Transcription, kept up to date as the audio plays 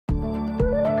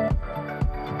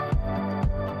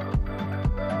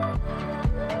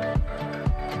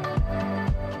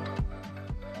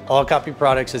All Copy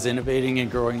Products is innovating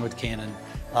and growing with Canon,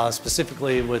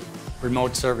 specifically with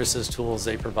remote services tools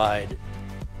they provide.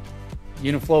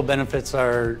 Uniflow benefits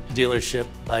our dealership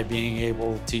by being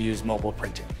able to use mobile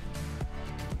printing.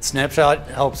 Snapshot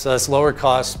helps us lower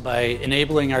costs by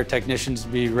enabling our technicians to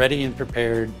be ready and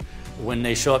prepared. When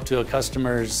they show up to a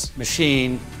customer's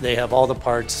machine, they have all the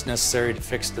parts necessary to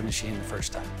fix the machine the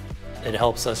first time. It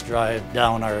helps us drive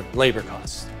down our labor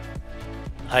costs.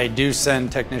 I do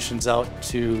send technicians out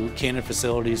to Canon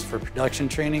facilities for production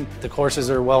training. The courses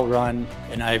are well run,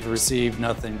 and I've received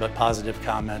nothing but positive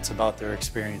comments about their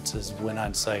experiences when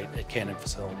on site at Canon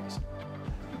facilities.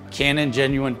 Canon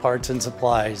genuine parts and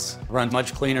supplies run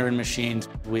much cleaner in machines.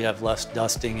 We have less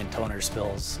dusting and toner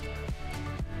spills.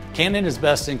 Canon is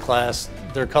best in class.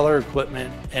 Their color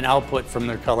equipment and output from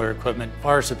their color equipment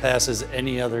far surpasses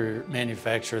any other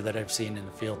manufacturer that I've seen in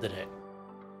the field today.